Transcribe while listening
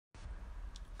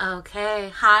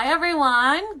Okay, hi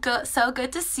everyone. So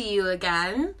good to see you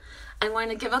again. I'm going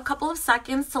to give a couple of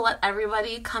seconds to let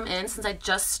everybody come in since I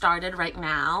just started right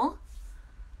now.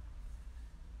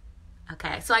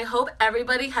 Okay, so I hope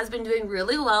everybody has been doing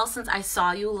really well since I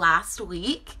saw you last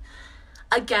week.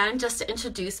 Again, just to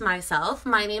introduce myself,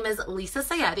 my name is Lisa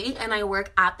Sayedi and I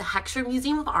work at the Heckscher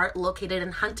Museum of Art located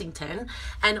in Huntington.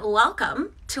 And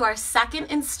welcome to our second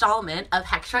installment of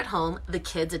Heckscher at Home, the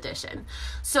Kids Edition.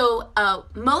 So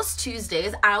most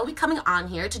Tuesdays, I'll be coming on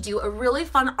here to do a really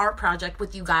fun art project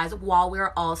with you guys while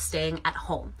we're all staying at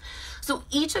home. So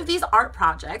each of these art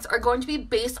projects are going to be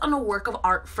based on a work of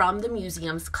art from the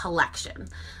museum's collection.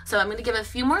 So I'm going to give a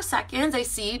few more seconds. I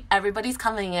see everybody's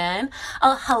coming in.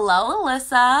 Oh, hello,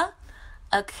 Alyssa.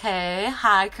 Okay,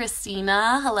 hi,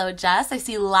 Christina. Hello, Jess. I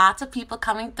see lots of people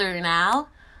coming through now.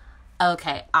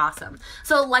 Okay, awesome.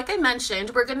 So like I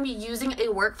mentioned, we're going to be using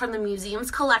a work from the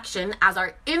museum's collection as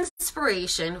our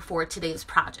inspiration for today's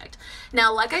project.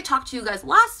 Now, like I talked to you guys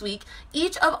last week,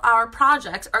 each of our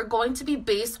projects are going to be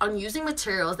based on using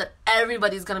materials that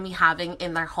everybody's going to be having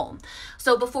in their home.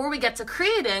 So before we get to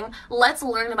creating, let's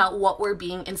learn about what we're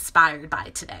being inspired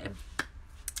by today.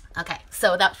 Okay,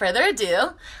 so without further ado,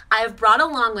 I've brought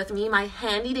along with me my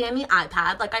handy dandy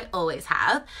iPad like I always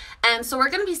have. And so we're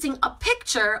going to be seeing a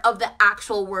picture of the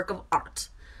actual work of art.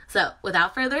 So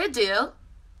without further ado,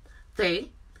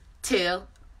 3, 2,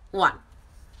 1.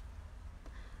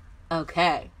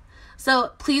 Okay,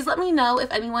 so please let me know if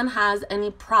anyone has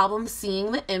any problem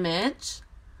seeing the image.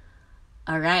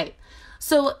 All right,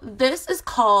 so this is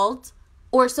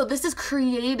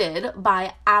created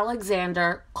by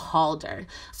Alexander Calder.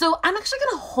 So I'm actually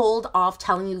going to hold off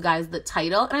telling you guys the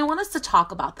title, and I want us to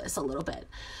talk about this a little bit.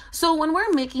 So when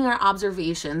we're making our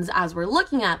observations as we're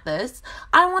looking at this,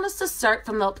 I want us to start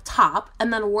from the top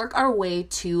and then work our way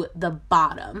to the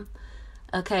bottom.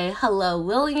 Okay, hello,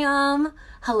 William.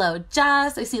 Hello,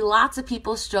 Jess. I see lots of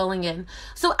people strolling in.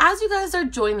 So as you guys are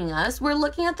joining us, we're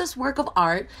looking at this work of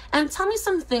art, and tell me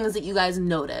some things that you guys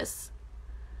notice.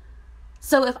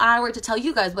 So if I were to tell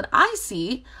you guys what I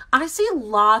see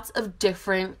lots of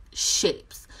different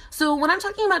shapes. So when I'm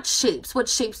talking about shapes, what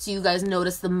shapes do you guys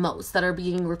notice the most that are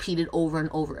being repeated over and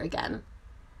over again?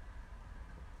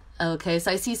 Okay,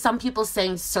 so I see some people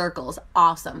saying circles.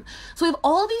 Awesome. So we have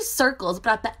all these circles,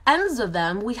 but at the ends of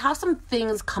them, we have some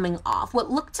things coming off, what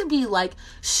look to be like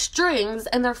strings,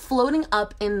 and they're floating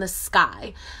up in the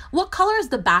sky. What color is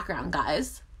the background,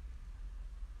 guys?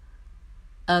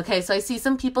 Okay, so I see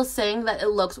some people saying that it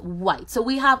looks white. So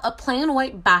we have a plain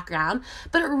white background,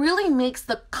 but it really makes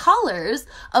the colors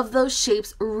of those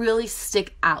shapes really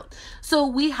stick out. So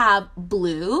we have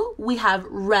blue, we have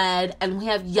red, and we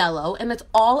have yellow, and it's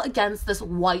all against this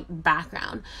white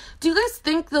background. Do you guys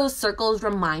think those circles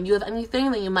remind you of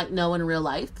anything that you might know in real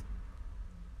life?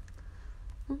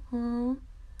 And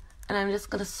I'm just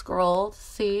going to scroll to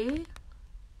see.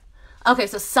 Okay,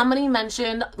 so somebody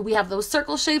mentioned we have those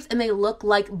circle shapes and they look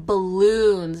like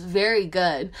balloons. Very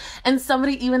good. And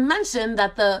somebody even mentioned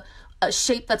that the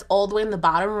shape that's all the way in the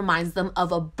bottom reminds them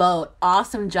of a boat.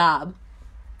 Awesome job.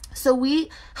 So we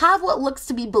have what looks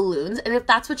to be balloons, and if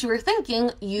that's what you were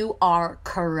thinking, you are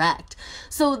correct.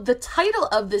 So the title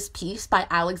of this piece by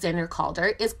Alexander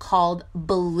Calder is called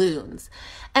Balloons.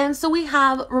 And so we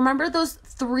have, remember those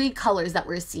 3 colors that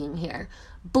we're seeing here?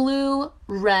 Blue,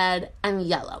 red, and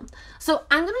yellow. So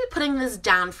I'm going to be putting this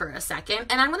down for a second,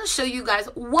 and I'm going to show you guys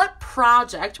what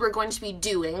project we're going to be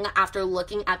doing after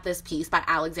looking at this piece by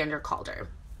Alexander Calder.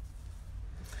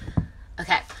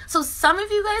 Okay, so some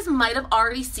of you guys might have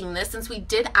already seen this since we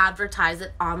did advertise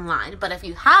it online, but if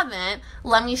you haven't,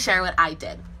 let me share what I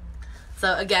did.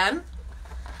 So again,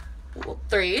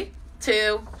 3,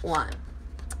 2, 1.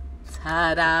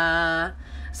 Ta-da!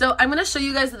 So I'm going to show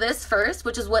you guys this first,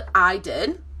 which is what I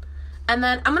did. And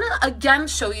then I'm going to again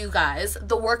show you guys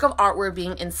the work of art we're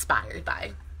being inspired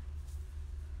by.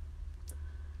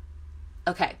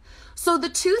 Okay, so the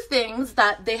 2 things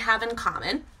that they have in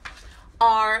common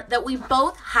are that we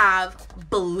both have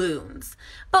balloons.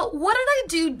 But what did I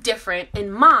do different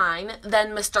in mine than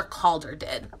Mr. Calder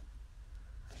did?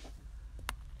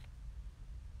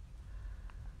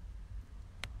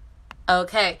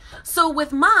 Okay, so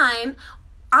with mine,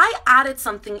 I added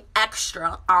something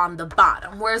extra on the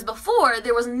bottom, whereas before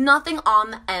there was nothing on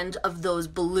the end of those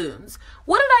balloons.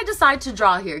 What did I decide to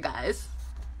draw here, guys?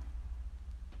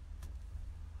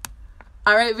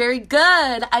 All right, very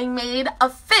good. I made a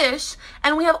fish,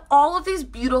 and we have all of these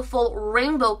beautiful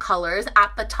rainbow colors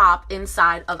at the top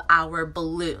inside of our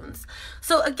balloons.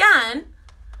 So again,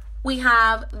 we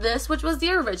have this, which was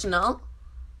the original,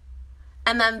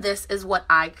 And then this is what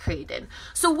I created.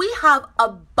 So we have a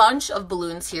bunch of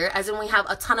balloons here, as in we have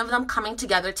a ton of them coming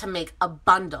together to make a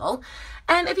bundle.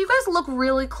 And if you guys look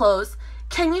really close,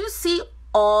 can you see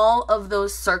all of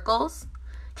those circles?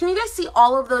 Can you guys see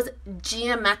all of those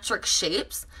geometric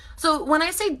shapes? So when I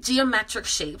say geometric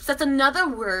shapes, that's another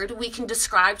word we can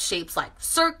describe shapes like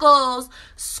circles,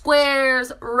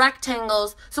 squares,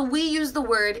 rectangles. So we use the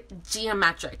word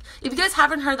geometric. If you guys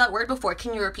haven't heard that word before,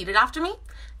 can you repeat it after me?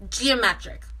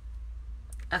 Geometric.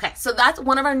 Okay, so that's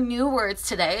one of our new words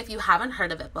today if you haven't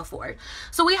heard of it before.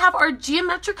 So we have our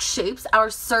geometric shapes, our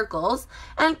circles,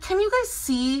 and can you guys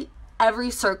see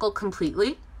every circle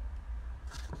completely?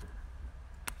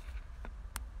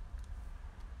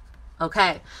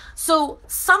 Okay, so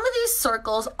some of these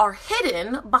circles are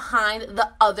hidden behind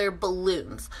the other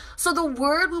balloons. So the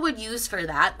word we would use for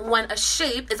that, when a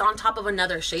shape is on top of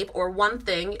another shape, or one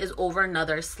thing is over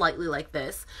another slightly like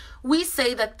this, we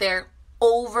say that they're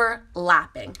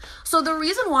overlapping. So the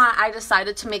reason why I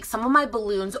decided to make some of my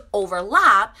balloons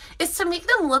overlap is to make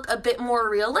them look a bit more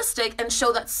realistic and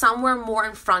show that some were more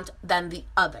in front than the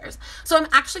others. So I'm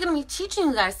actually going to be teaching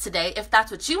you guys today, if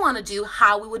that's what you want to do,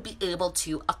 how we would be able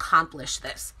to accomplish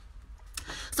this.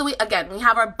 So we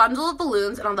have our bundle of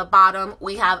balloons, and on the bottom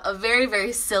we have a very,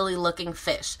 very silly looking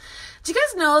fish. Do you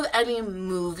guys know of any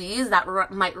movies that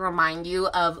might remind you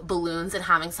of balloons and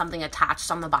having something attached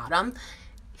on the bottom?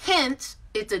 Hint,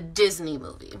 it's a Disney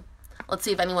movie. Let's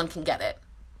see if anyone can get it.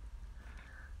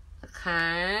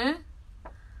 Okay.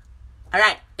 All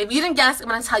right, if you didn't guess, I'm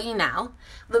going to tell you now.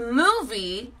 The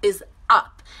movie is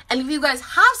Up. And if you guys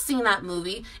have seen that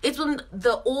movie, it's when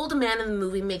the old man in the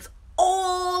movie makes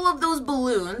all of those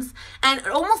balloons, and it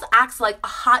almost acts like a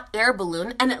hot air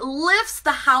balloon, and it lifts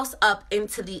the house up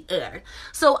into the air.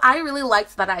 So I really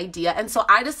liked that idea, and so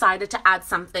I decided to add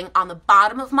something on the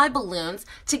bottom of my balloons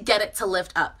to get it to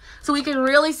lift up. So we can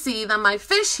really see that my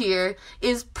fish here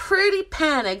is pretty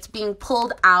panicked being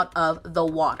pulled out of the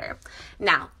water.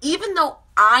 Now, even though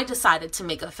I decided to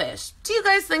make a fish, do you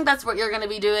guys think that's what you're going to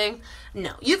be doing?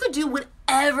 No, you could do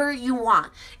whatever you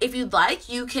want. If you'd like,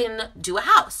 you can do a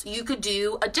house. You could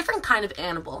do a different kind of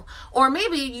animal. Or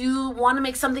maybe you want to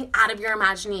make something out of your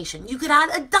imagination. You could add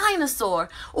a dinosaur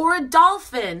or a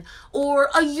dolphin or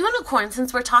a unicorn,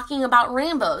 since we're talking about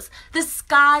rainbows. The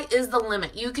sky is the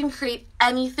limit. You can create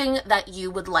anything that you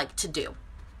would like to do.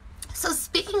 So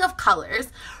speaking of colors,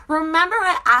 remember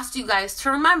I asked you guys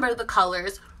to remember the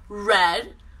colors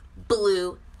red,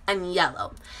 blue, and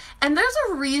yellow. And there's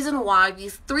a reason why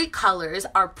these three colors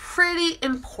are pretty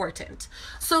important.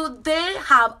 So they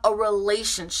have a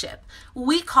relationship.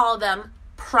 We call them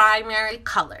primary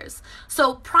colors.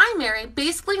 So primary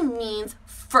basically means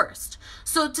first.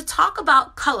 So to talk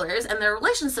about colors and their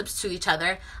relationships to each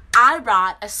other, I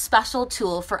brought a special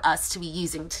tool for us to be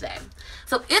using today.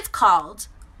 So it's called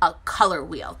a color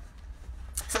wheel.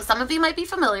 So some of you might be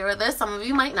familiar with this, some of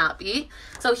you might not be.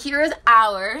 So here is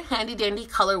our handy dandy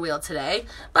color wheel today.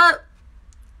 But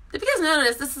if you guys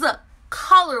notice, this is a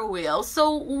color wheel.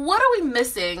 So what are we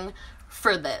missing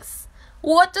for this?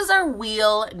 What does our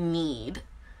wheel need?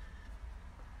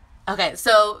 Okay,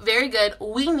 so very good.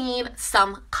 We need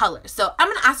some colors. So I'm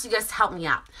going to ask you guys to help me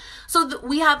out. So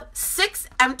we have 6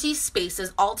 empty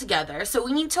spaces all together. So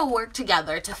we need to work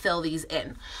together to fill these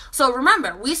in. So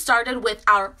remember, we started with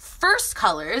our first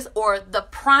colors, or the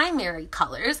primary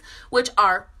colors, which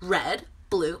are red,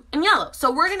 blue, and yellow.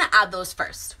 So we're going to add those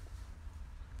first.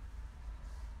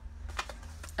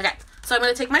 Okay, so I'm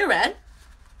going to take my red,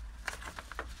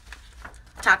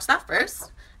 attach that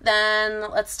first.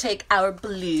 Then let's take our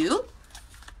blue,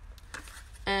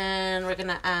 and we're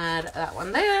gonna add that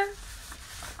one there.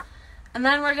 And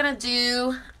then we're gonna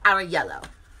do our yellow.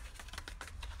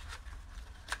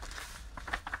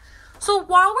 So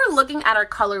while we're looking at our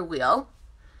color wheel,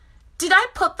 did I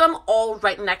put them all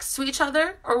right next to each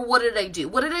other, or what did I do?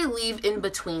 What did I leave in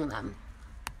between them?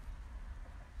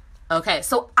 Okay,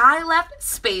 so I left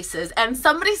spaces, and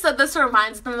somebody said this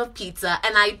reminds them of pizza,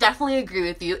 and I definitely agree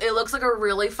with you. It looks like a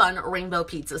really fun rainbow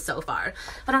pizza so far.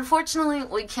 But unfortunately,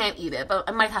 we can't eat it, but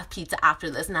I might have pizza after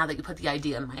this now that you put the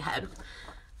idea in my head.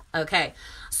 Okay,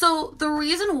 so the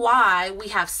reason why we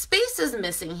have spaces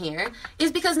missing here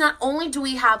is because not only do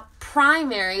we have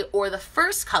primary, or the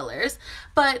first colors,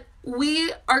 but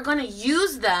we are going to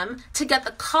use them to get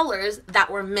the colors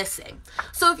that we're missing.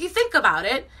 So if you think about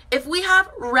it, if we have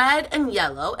red and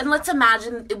yellow, and let's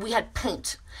imagine if we had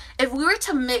paint. If we were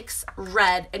to mix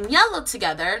red and yellow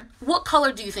together, what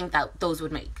color do you think that those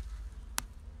would make?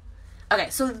 Okay,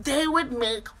 so they would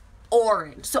make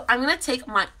orange. So I'm going to take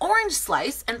my orange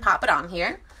slice and pop it on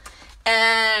here.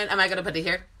 And am I going to put it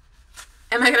here?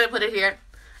 Am I going to put it here?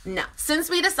 No, since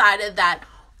we decided that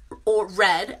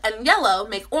red and yellow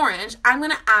make orange, I'm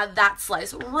going to add that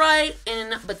slice right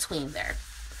in between there.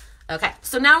 Okay,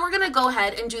 so now we're going to go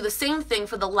ahead and do the same thing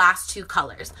for the last two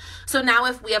colors. So now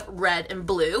if we have red and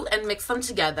blue and mix them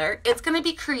together, it's going to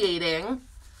be creating,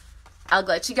 I'll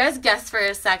let you guys guess for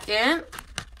a second.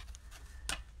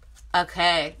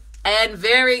 Okay, and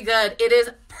very good. It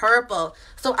is purple.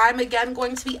 So I'm again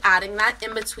going to be adding that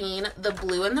in between the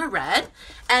blue and the red.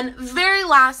 And very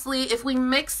lastly, if we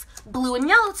mix blue and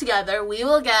yellow together, we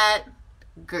will get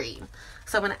green.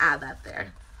 So I'm going to add that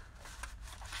there.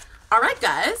 All right,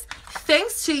 guys,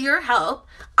 thanks to your help,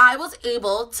 I was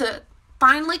able to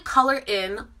finally color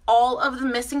in all of the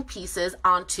missing pieces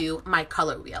onto my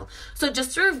color wheel. So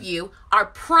just to review, our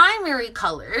primary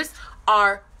colors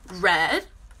are red,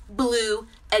 blue,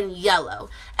 and yellow.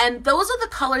 And those are the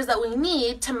colors that we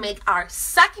need to make our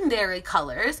secondary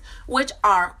colors, which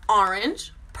are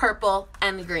orange, purple,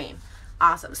 and green.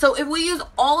 Awesome. So if we use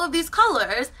all of these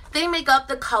colors, they make up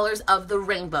the colors of the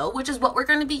rainbow, which is what we're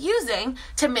going to be using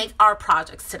to make our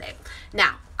projects today.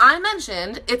 Now, I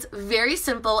mentioned it's very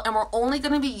simple and we're only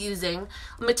going to be using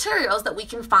materials that we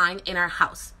can find in our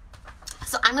house.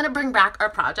 So I'm going to bring back our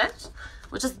project,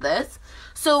 which is this.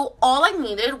 So all I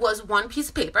needed was one piece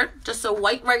of paper, just a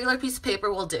white regular piece of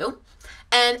paper will do,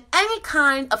 and any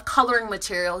kind of coloring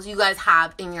materials you guys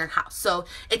have in your house. So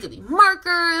it could be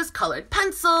markers, colored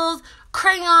pencils,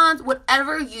 crayons,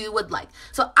 whatever you would like.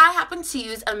 So I happen to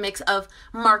use a mix of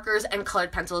markers and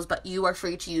colored pencils, but you are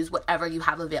free to use whatever you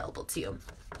have available to you.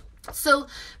 So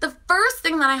the first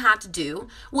thing that I had to do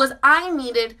was I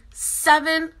needed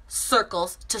 7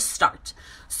 circles to start.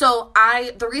 So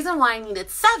the reason why I needed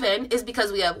 7 is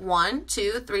because we have 1,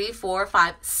 2, 3, 4,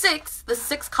 5, 6, the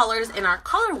 6 colors in our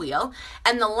color wheel.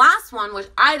 And the last one, which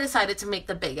I decided to make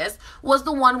the biggest, was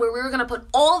the one where we were going to put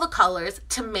all the colors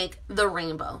to make the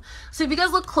rainbow. So if you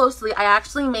guys look closely, I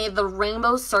actually made the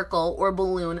rainbow circle or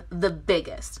balloon the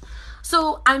biggest.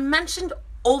 So I mentioned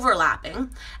overlapping,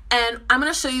 and I'm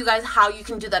going to show you guys how you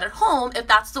can do that at home if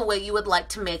that's the way you would like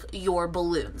to make your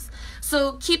balloons.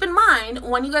 So keep in mind,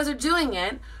 when you guys are doing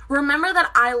it, remember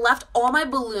that I left all my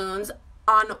balloons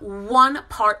on one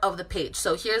part of the page.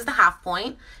 So here's the half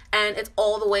point, and it's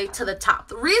all the way to the top.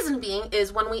 The reason being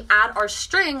is when we add our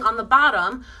string on the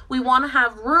bottom, we want to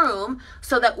have room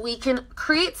so that we can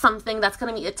create something that's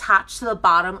going to be attached to the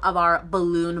bottom of our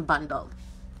balloon bundle.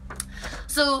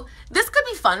 So this could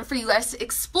be fun for you guys to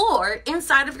explore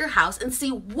inside of your house and see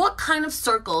what kind of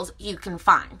circles you can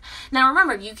find. Now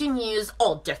remember, you can use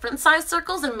all different size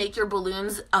circles and make your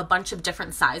balloons a bunch of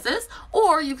different sizes,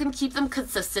 or you can keep them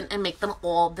consistent and make them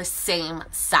all the same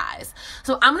size.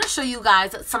 So I'm going to show you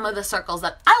guys some of the circles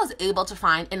that I was able to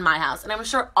find in my house, and I'm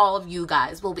sure all of you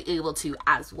guys will be able to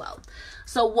as well.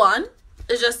 So one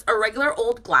is just a regular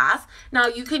old glass. Now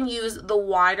you can use the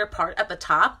wider part at the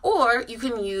top, or you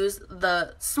can use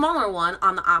the smaller one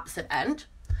on the opposite end.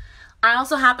 I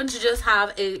also happen to just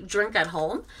have a drink at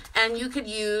home, and you could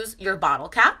use your bottle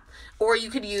cap, or you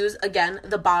could use, again,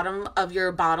 the bottom of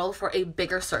your bottle for a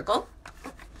bigger circle.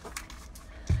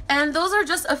 And those are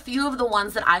just a few of the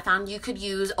ones that I found. You could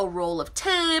use a roll of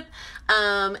tape.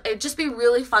 It'd just be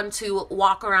really fun to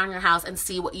walk around your house and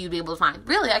see what you'd be able to find.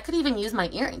 Really, I could even use my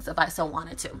earrings if I so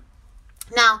wanted to.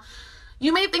 Now,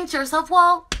 you may think to yourself,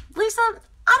 well, Lisa, I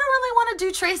don't really want to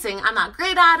do tracing. I'm not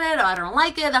great at it, or I don't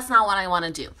like it. That's not what I want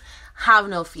to do. Have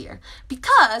no fear,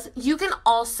 because you can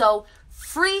also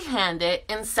freehand it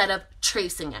instead of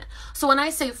tracing it. So when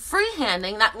I say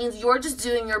freehanding, that means you're just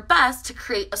doing your best to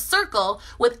create a circle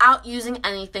without using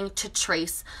anything to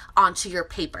trace onto your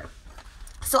paper.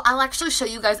 So I'll actually show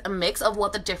you guys a mix of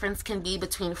what the difference can be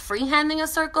between freehanding a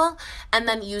circle and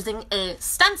then using a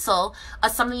stencil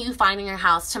as something you find in your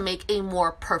house to make a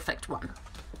more perfect one.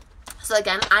 So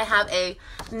again, I have a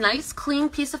nice clean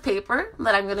piece of paper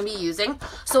that I'm going to be using.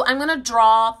 So I'm going to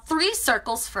draw 3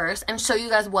 circles first and show you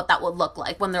guys what that would look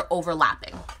like when they're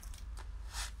overlapping.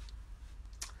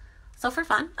 So for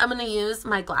fun, I'm going to use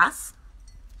my glass.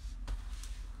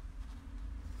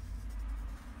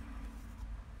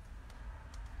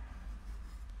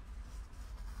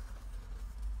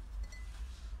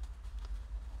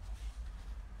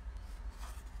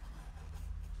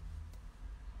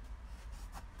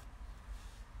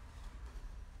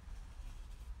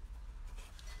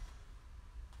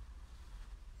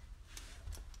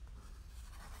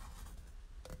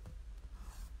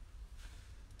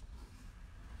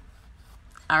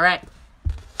 All right,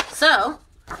 so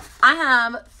I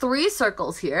have 3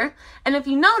 circles here, and if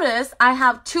you notice, I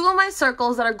have 2 of my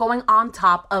circles that are going on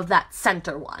top of that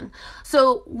center one.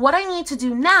 So what I need to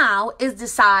do now is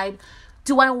decide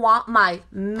do I want my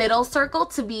middle circle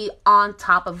to be on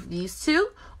top of these two?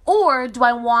 Or do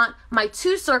I want my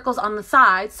two circles on the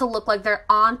sides to look like they're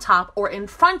on top or in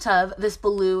front of this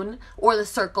balloon or the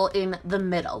circle in the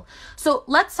middle? So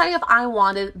let's say if I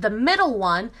wanted the middle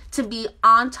one to be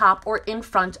on top or in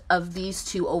front of these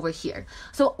two over here.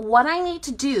 So what I need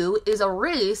to do is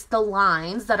erase the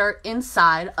lines that are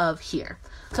inside of here.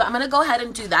 So I'm going to go ahead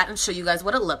and do that and show you guys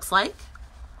what it looks like.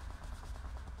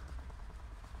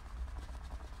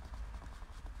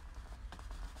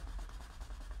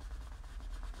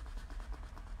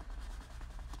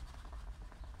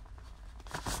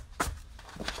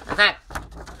 Okay,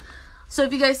 so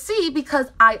if you guys see, because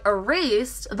I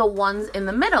erased the ones in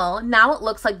the middle, now it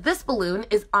looks like this balloon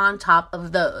is on top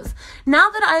of those. Now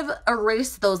that I've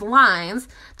erased those lines,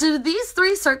 do these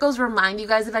three circles remind you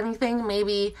guys of anything?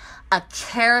 Maybe a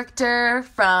character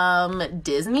from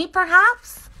Disney,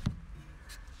 perhaps?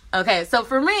 Okay, so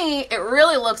for me, it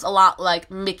really looks a lot like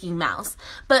Mickey Mouse.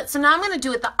 But so now I'm going to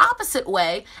do it the opposite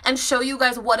way and show you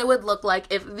guys what it would look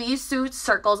like if these two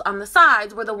circles on the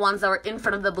sides were the ones that were in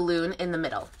front of the balloon in the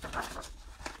middle.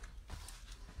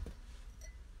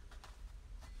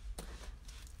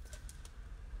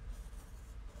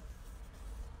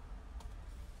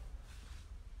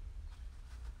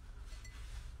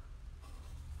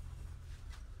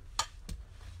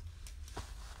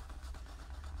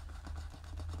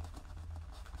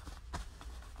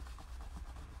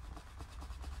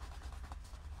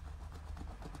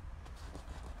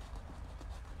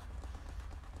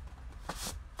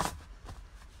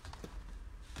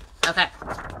 Okay,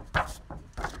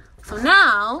 so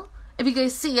now, if you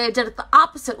guys see, I did it the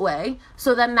opposite way.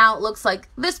 So then now it looks like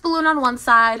this balloon on one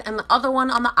side and the other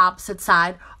one on the opposite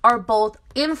side are both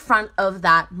in front of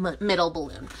that middle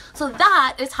balloon. So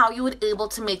that is how you would be able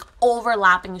to make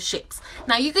overlapping shapes.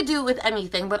 Now you could do it with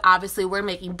anything, but obviously we're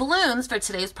making balloons for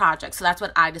today's project. So that's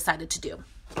what I decided to do.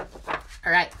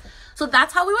 All right. So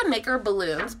that's how we would make our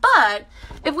balloons. But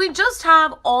if we just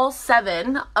have all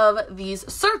 7 of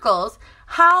these circles,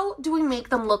 how do we make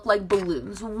them look like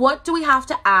balloons? What do we have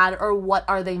to add, or what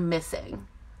are they missing?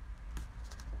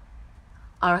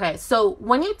 Okay, so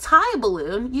when you tie a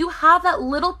balloon, you have that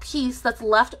little piece that's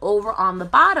left over on the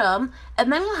bottom,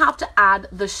 and then you have to add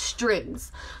the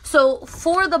strings. So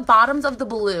for the bottoms of the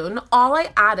balloon, all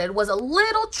I added was a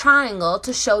little triangle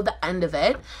to show the end of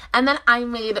it, and then I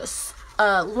made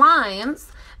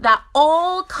lines that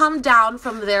all come down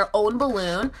from their own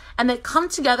balloon, and they come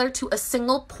together to a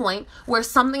single point where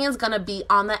something is going to be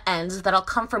on the ends that'll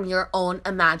come from your own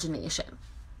imagination.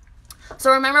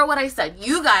 So remember what I said,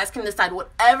 you guys can decide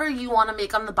whatever you want to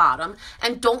make on the bottom,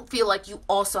 and don't feel like you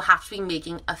also have to be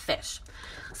making a fish.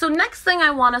 So next thing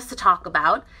I want us to talk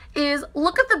about is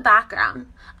look at the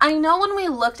background. I know when we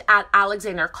looked at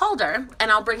Alexander Calder,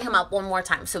 and I'll bring him up one more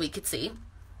time so we could see.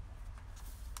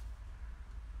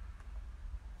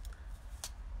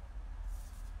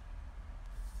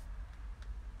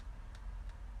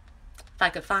 If I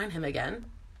could find him again.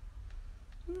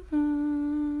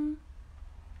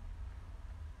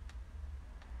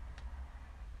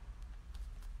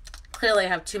 Clearly I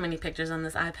have too many pictures on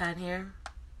this iPad here.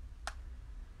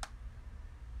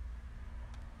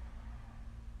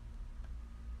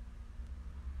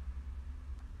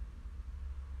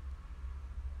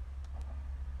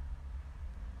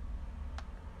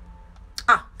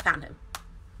 Ah, found him.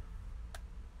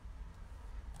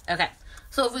 Okay.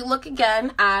 So if we look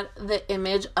again at the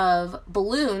image of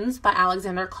balloons by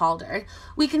Alexander Calder,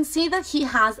 we can see that he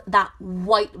has that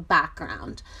white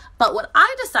background. But what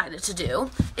I decided to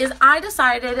do is I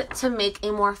decided to make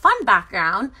a more fun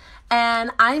background,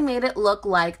 and I made it look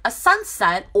like a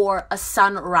sunset or a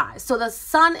sunrise. So the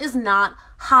sun is not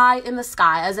high in the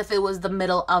sky as if it was the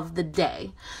middle of the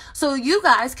day. So you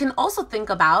guys can also think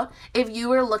about, if you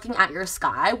were looking at your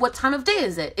sky, what time of day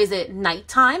is it? Is it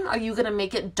nighttime? Are you going to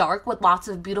make it dark with lots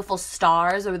of beautiful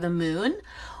stars or the moon?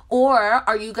 Or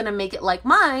are you going to make it like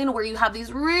mine, where you have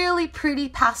these really pretty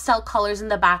pastel colors in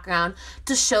the background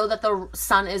to show that the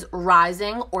sun is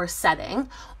rising or setting?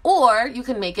 Or you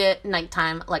can make it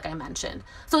nighttime, like I mentioned.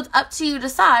 So it's up to you to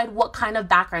decide what kind of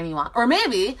background you want. Or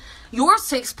maybe yours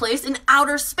takes place in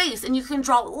outer space and you can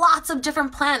draw lots of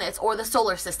different planets or the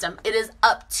solar system. It is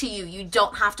up to you. You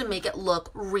don't have to make it look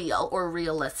real or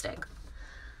realistic.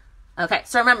 Okay,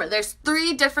 so remember, there's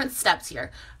 3 different steps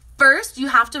here. First, you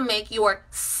have to make your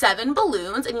 7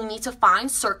 balloons, and you need to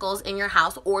find circles in your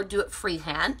house or do it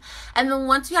freehand. And then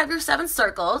once you have your 7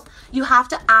 circles, you have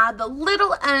to add the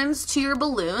little ends to your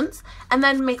balloons and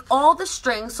then make all the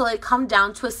strings so they come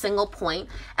down to a single point.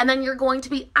 And then you're going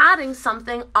to be adding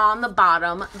something on the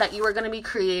bottom that you are going to be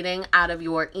creating out of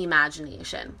your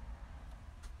imagination.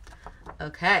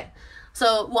 Okay,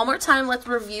 so one more time, let's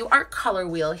review our color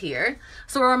wheel here.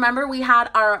 So remember, we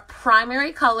had our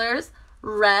primary colors,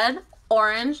 red,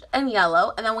 orange, and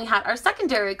yellow, and then we had our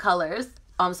secondary colors.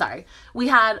 We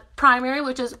had primary,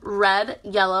 which is red,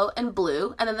 yellow, and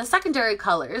blue, and then the secondary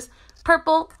colors,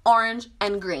 purple, orange,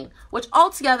 and green, which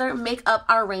all together make up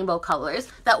our rainbow colors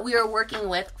that we are working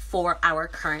with for our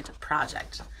current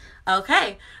project.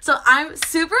 Okay, so I'm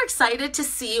super excited to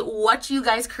see what you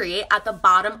guys create at the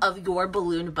bottom of your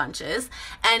balloon bunches.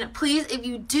 And please, if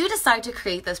you do decide to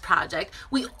create this project,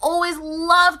 we always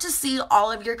love to see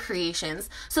all of your creations.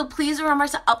 So please remember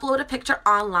to upload a picture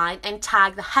online and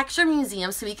tag the Heckscher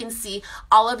Museum so we can see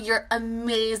all of your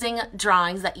amazing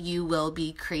drawings that you will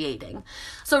be creating.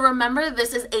 So remember,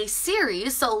 this is a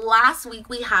series. So last week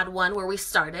we had one where we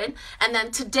started, and then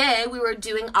today we were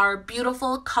doing our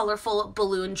beautiful, colorful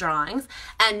balloon drawings.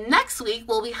 And next week,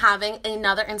 we'll be having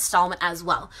another installment as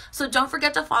well. So don't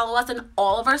forget to follow us on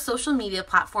all of our social media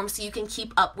platforms so you can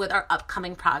keep up with our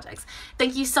upcoming projects.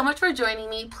 Thank you so much for joining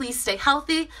me. Please stay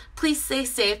healthy, please stay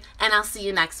safe, and I'll see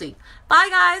you next week. Bye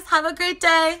guys, have a great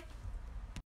day.